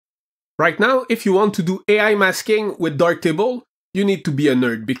Right now, if you want to do AI masking with Darktable, you need to be a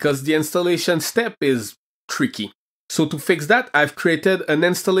nerd because the installation step is tricky. So to fix that, I've created an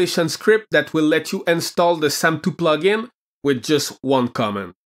installation script that will let you install the SAM2 plugin with just one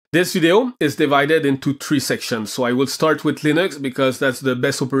command. This video is divided into 3 sections, so I will start with Linux because that's the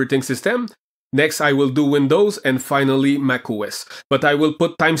best operating system. Next, I will do Windows, and finally macOS. But I will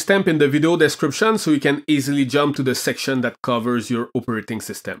put timestamp in the video description so you can easily jump to the section that covers your operating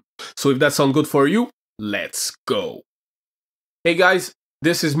system. So if that sounds good for you, let's go. Hey guys,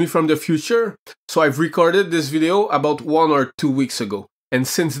 this is me from the future. So I've recorded this video about 1 or 2 weeks ago. And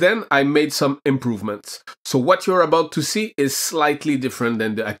since then, I made some improvements. So what you're about to see is slightly different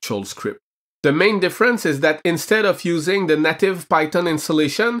than the actual script. The main difference is that instead of using the native Python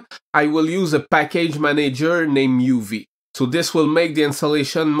installation, I will use a package manager named UV. So this will make the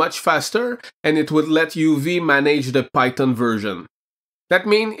installation much faster, and it would let UV manage the Python version. That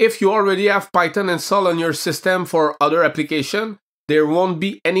means if you already have Python installed on your system for other applications, there won't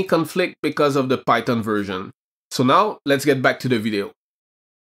be any conflict because of the Python version. So now, let's get back to the video.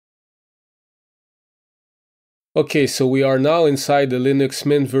 Okay, so we are now inside the Linux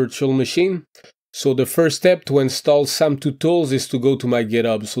Mint virtual machine. So the first step to install SAM2 tools is to go to my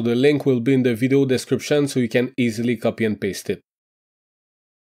GitHub. So the link will be in the video description so you can easily copy and paste it.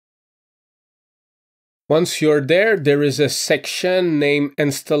 Once you're there, there is a section named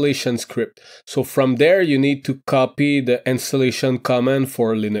installation script. So from there, you need to copy the installation command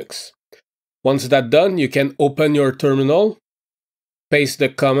for Linux. Once that's done, you can open your terminal, paste the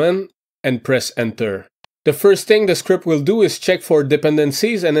command, and press enter. The first thing the script will do is check for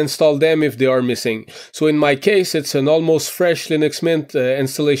dependencies and install them if they are missing. So in my case, it's an almost fresh Linux Mint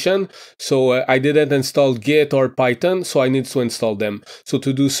installation, so I didn't install Git or Python, so I need to install them. So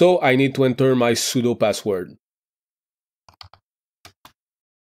to do so, I need to enter my sudo password.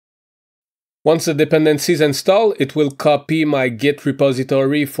 Once the dependency is installed, it will copy my Git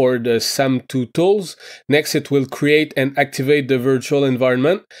repository for the SAM2 tools. Next, it will create and activate the virtual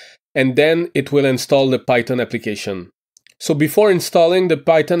environment. And then it will install the Python application. So before installing the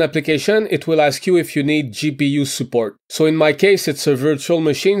Python application, it will ask you if you need GPU support. So in my case, it's a virtual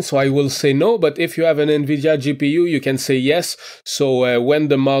machine, so I will say no, but if you have an NVIDIA GPU, you can say yes. So when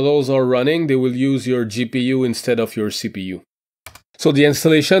the models are running, they will use your GPU instead of your CPU. So the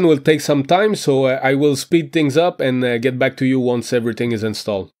installation will take some time, so I will speed things up and get back to you once everything is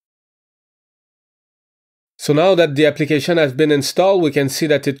installed. So now that the application has been installed, we can see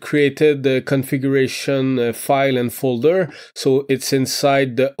that it created the configuration file and folder. So it's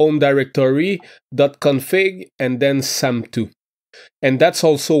inside the home directory, .config, and then SAM2. And that's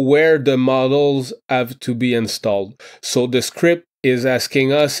also where the models have to be installed. So the script is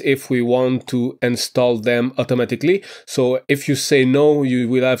asking us if we want to install them automatically. So if you say no, you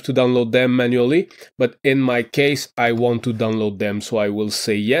will have to download them manually. But in my case, I want to download them, so I will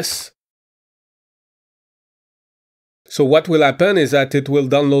say yes. So what will happen is that it will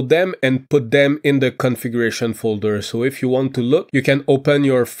download them and put them in the configuration folder. So if you want to look, you can open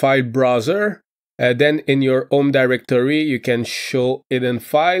your file browser. Then in your home directory, you can show hidden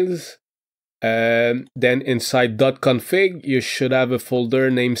files. Then inside .config, you should have a folder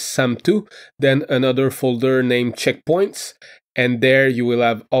named SAM2. Then another folder named checkpoints. And there you will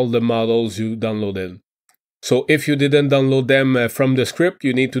have all the models you downloaded. So if you didn't download them from the script,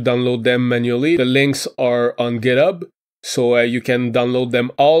 you need to download them manually. The links are on GitHub. So you can download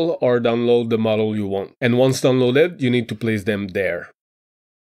them all or download the model you want. And once downloaded, you need to place them there.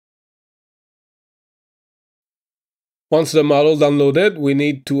 Once the model downloaded, we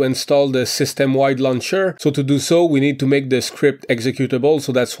need to install the system-wide launcher. So to do so, we need to make the script executable.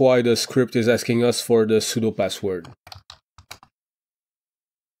 So that's why the script is asking us for the sudo password.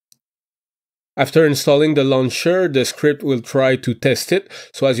 After installing the launcher, the script will try to test it.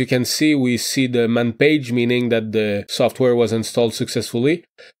 So as you can see, we see the man page, meaning that the software was installed successfully.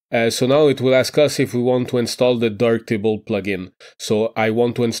 So now it will ask us if we want to install the Darktable plugin. So I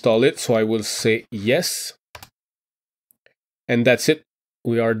want to install it, so I will say yes. And that's it.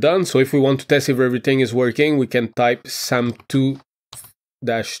 We are done. So if we want to test if everything is working, we can type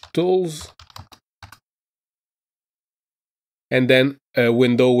SAM2-tools. And then a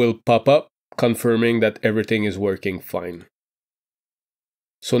window will pop up, confirming that everything is working fine.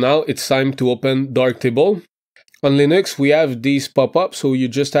 So now it's time to open Darktable. On Linux, we have these pop-ups, so you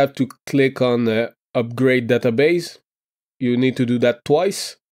just have to click on Upgrade Database. You need to do that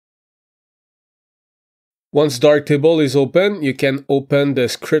twice. Once Darktable is open, you can open the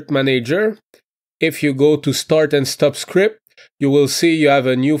script manager. If you go to Start and Stop Script, you will see you have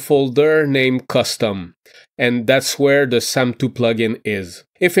a new folder named Custom. and that's where the SAM2 plugin is.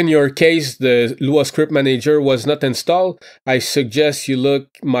 If in your case the Lua Script Manager was not installed, I suggest you look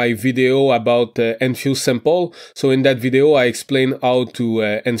my video about Enfuse Simple. So in that video I explain how to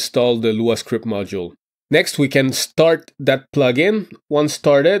install the Lua Script module. Next we can start that plugin. Once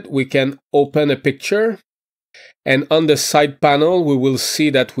started, we can open a picture, and on the side panel we will see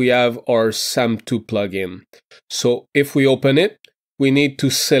that we have our SAM2 plugin. So if we open it, we need to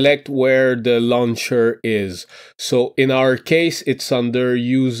select where the launcher is. So in our case, it's under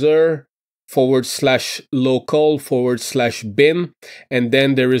user/local/bin, and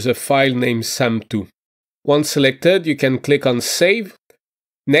then there is a file named SAM2. Once selected, you can click on Save.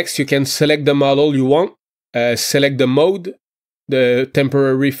 Next, you can select the model you want, select the mode, the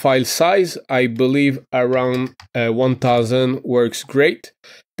temporary file size. I believe around 1000 works great.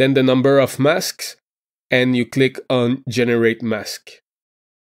 Then the number of masks, and you click on Generate Mask.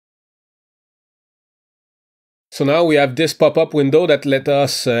 So now we have this pop-up window that let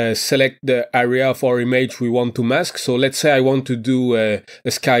us select the area of our image we want to mask. So let's say I want to do a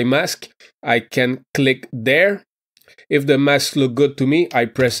sky mask. I can click there. If the mask look good to me, I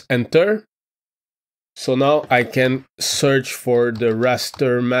press Enter. So now I can search for the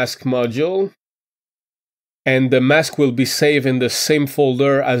raster mask module, and the mask will be saved in the same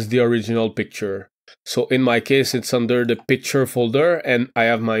folder as the original picture. So in my case, it's under the picture folder, and I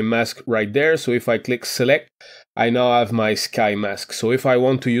have my mask right there. So if I click select, I now have my sky mask. So if I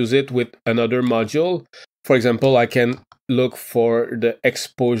want to use it with another module, for example, I can look for the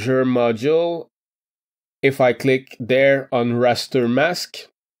exposure module. If I click there on raster mask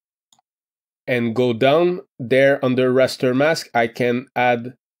and go down there under raster mask, I can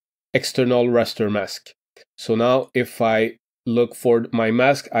add external raster mask. So now if I look for my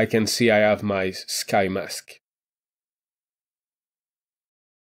mask, I can see I have my sky mask.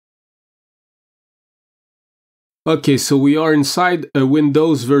 Okay, so we are inside a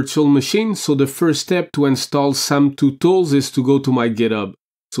Windows virtual machine. So the first step to install SAM2 tools is to go to my GitHub.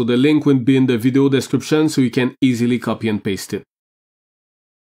 So the link will be in the video description, so you can easily copy and paste it.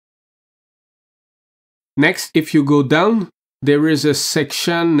 Next, if you go down, there is a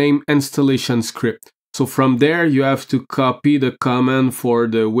section named Installation Script. So from there, you have to copy the command for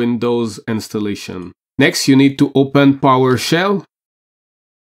the Windows installation. Next, you need to open PowerShell,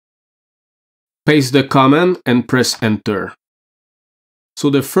 paste the command, and press Enter. So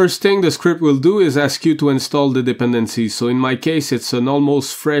the first thing the script will do is ask you to install the dependencies. So in my case, it's an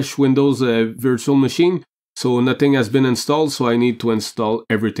almost fresh Windows virtual machine. So nothing has been installed, so I need to install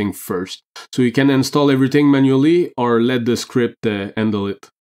everything first. So you can install everything manually or let the script handle it.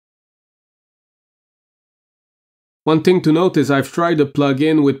 One thing to note is I've tried a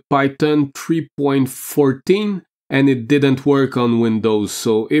plugin with Python 3.14 and it didn't work on Windows.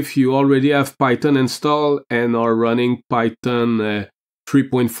 So if you already have Python installed and are running Python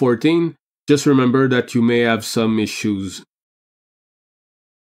 3.14, just remember that you may have some issues.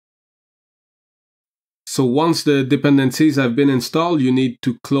 So once the dependencies have been installed, you need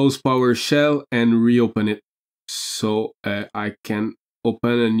to close PowerShell and reopen it. So I can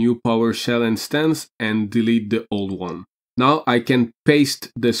open a new PowerShell instance and delete the old one. Now I can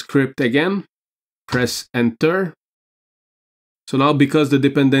paste the script again, press Enter. So now because the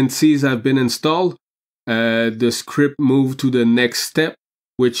dependencies have been installed, the script moved to the next step,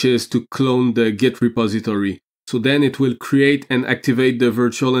 which is to clone the Git repository. So then it will create and activate the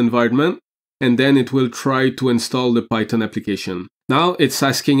virtual environment, and then it will try to install the Python application. Now it's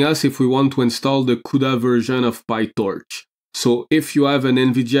asking us if we want to install the CUDA version of PyTorch. So if you have an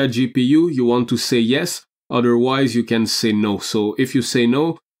NVIDIA GPU, you want to say yes, otherwise you can say no. So if you say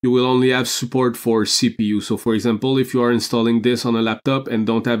no, you will only have support for CPU. So for example, if you are installing this on a laptop and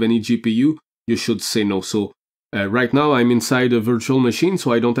don't have any GPU, you should say no. So right now I'm inside a virtual machine,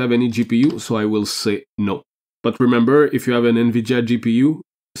 so I don't have any GPU, so I will say no. But remember, if you have an NVIDIA GPU,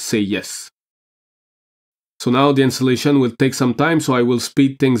 say yes. So now the installation will take some time, so I will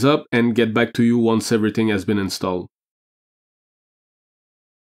speed things up and get back to you once everything has been installed.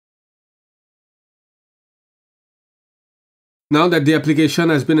 Now that the application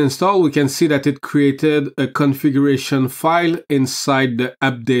has been installed, we can see that it created a configuration file inside the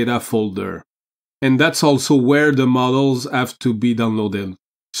app data folder. And that's also where the models have to be downloaded.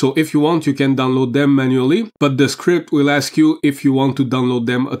 So if you want, you can download them manually, but the script will ask you if you want to download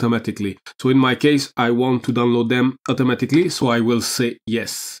them automatically. So in my case, I want to download them automatically, so I will say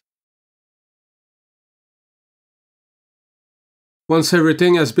yes. Once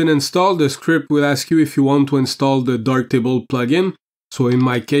everything has been installed, the script will ask you if you want to install the Darktable plugin. So in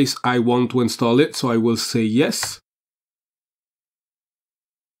my case, I want to install it, so I will say yes.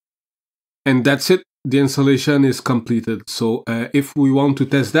 And that's it. the installation is completed. So if we want to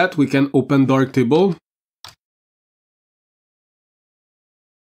test that, we can open Darktable.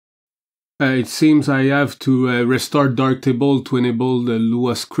 It seems I have to restart Darktable to enable the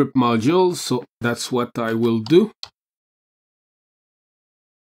Lua script module, so that's what I will do.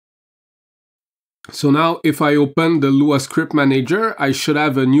 So now if I open the Lua script manager, I should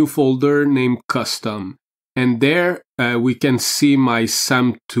have a new folder named custom. And there we can see my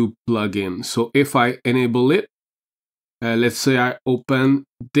SAM2 plugin. So if I enable it, let's say I open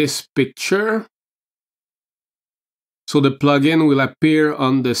this picture. So the plugin will appear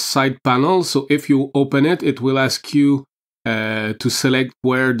on the side panel. So if you open it, it will ask you to select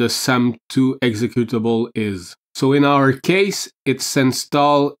where the SAM2 executable is. So in our case, it's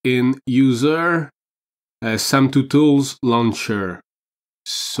installed in user SAM2 tools launcher.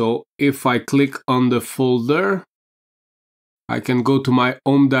 So if I click on the folder, I can go to my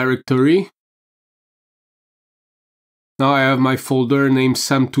home directory. Now I have my folder named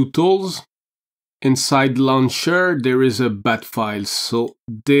SAM2 tools. Inside launcher, there is a bat file. So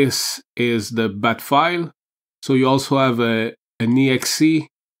this is the bat file. So you also have an exe,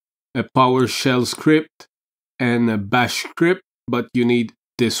 a PowerShell script, and a bash script, but you need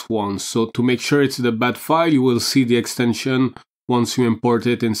this one. So to make sure it's the bat file, you will see the extension once you import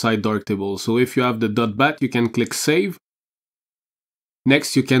it inside Darktable. So if you have the .bat, you can click save.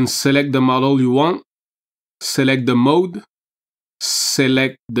 Next, you can select the model you want, select the mode,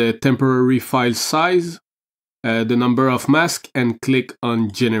 select the temporary file size, the number of masks, and click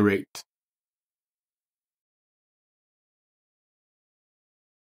on generate.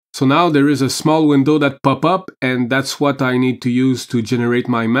 So now there is a small window that pop up, and that's what I need to use to generate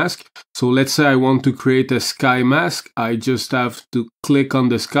my mask. So let's say I want to create a sky mask. I just have to click on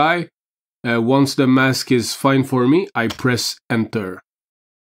the sky. Once the mask is fine for me, I press enter.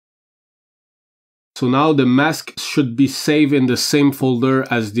 So now the mask should be saved in the same folder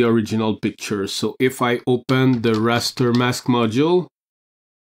as the original picture. So if I open the raster mask module,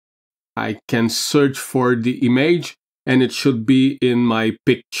 I can search for the image and it should be in my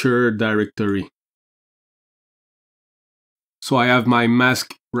picture directory. So I have my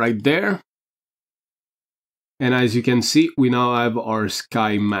mask right there. And as you can see, we now have our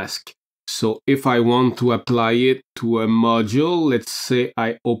sky mask. So if I want to apply it to a module, let's say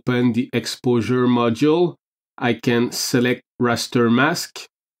I open the exposure module, I can select raster mask.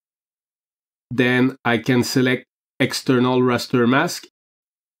 Then I can select external raster mask.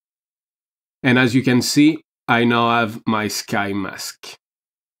 And as you can see, I now have my sky mask.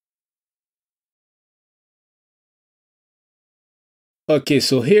 Okay,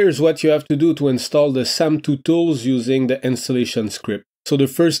 so here's what you have to do to install the SAM2 tools using the installation script. So the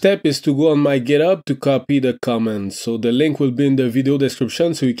first step is to go on my GitHub to copy the command. So the link will be in the video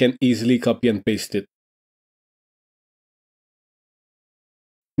description so you can easily copy and paste it.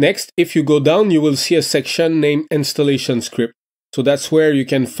 Next, if you go down, you will see a section named installation script. So that's where you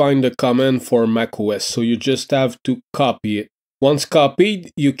can find the command for macOS. So you just have to copy it. Once copied,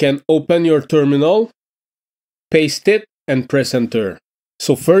 you can open your terminal, paste it, and press enter.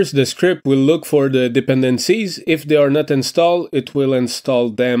 So first, the script will look for the dependencies. If they are not installed, it will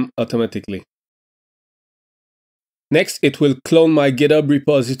install them automatically. Next, it will clone my GitHub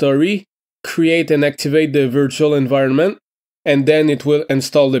repository, create and activate the virtual environment, and then it will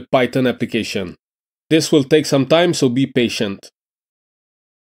install the Python application. This will take some time, so be patient.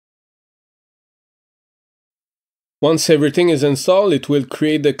 Once everything is installed, it will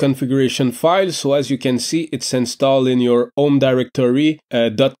create the configuration file. So as you can see, it's installed in your home directory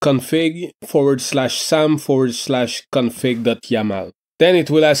 .config/sam/config.yaml. Then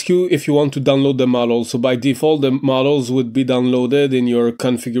it will ask you if you want to download the model. So by default, the models would be downloaded in your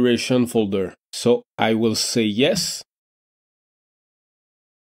configuration folder. So I will say yes.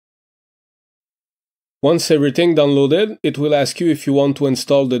 Once everything downloaded, it will ask you if you want to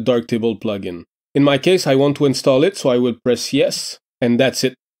install the Darktable plugin. In my case, I want to install it, so I will press yes, and that's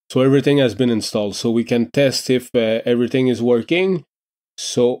it. So everything has been installed. So we can test if everything is working.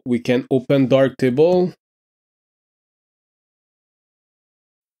 So we can open Darktable.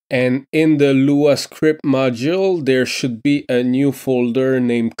 And in the Lua script module, there should be a new folder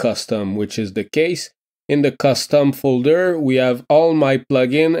named custom, which is the case. In the custom folder, we have all my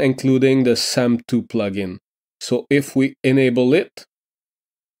plugin, including the SAM2 plugin. So if we enable it,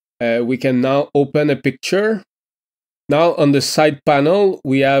 we can now open a picture. Now on the side panel,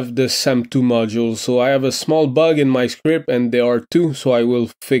 we have the SAM2 module. So I have a small bug in my script and there are two, so I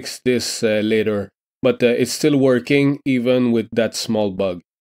will fix this later. But it's still working even with that small bug.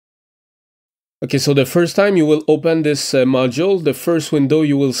 Okay, so the first time you will open this module, the first window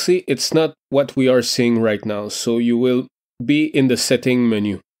you will see, it's not what we are seeing right now. So you will be in the setting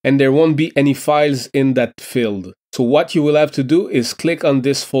menu and there won't be any files in that field. So what you will have to do is click on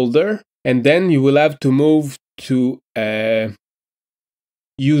this folder and then you will have to move to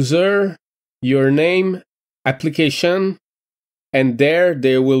user, your name, application, and there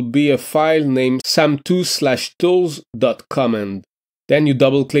will be a file named sam2/tools.command. Then you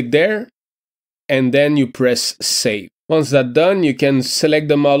double click there and then you press save. Once that's done, you can select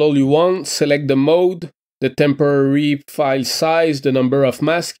the model you want, select the mode, the temporary file size, the number of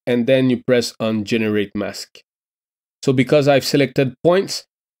masks, and then you press on generate mask. So because I've selected points,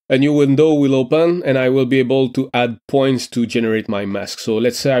 a new window will open and I will be able to add points to generate my mask. So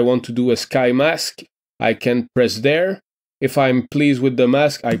let's say I want to do a sky mask. I can press there. If I'm pleased with the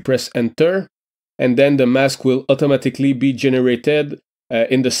mask, I press enter, and then the mask will automatically be generated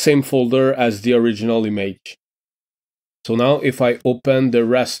in the same folder as the original image. So now if I open the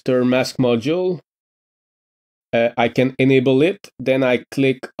raster mask module, I can enable it. Then I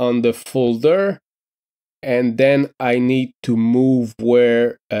click on the folder and then I need to move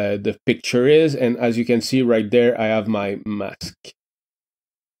where the picture is. And as you can see right there, I have my mask.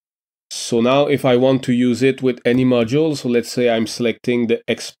 So now if I want to use it with any module, so let's say I'm selecting the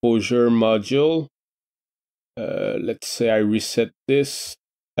exposure module. Let's say I reset this.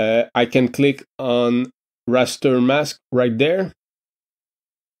 I can click on raster mask right there.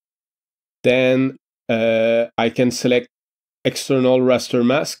 Then I can select external raster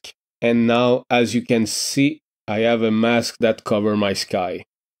mask. And now, as you can see, I have a mask that covers my sky.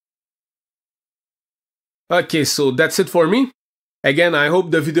 Okay, so that's it for me. Again, I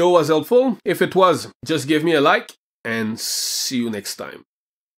hope the video was helpful. If it was, just give me a like and see you next time.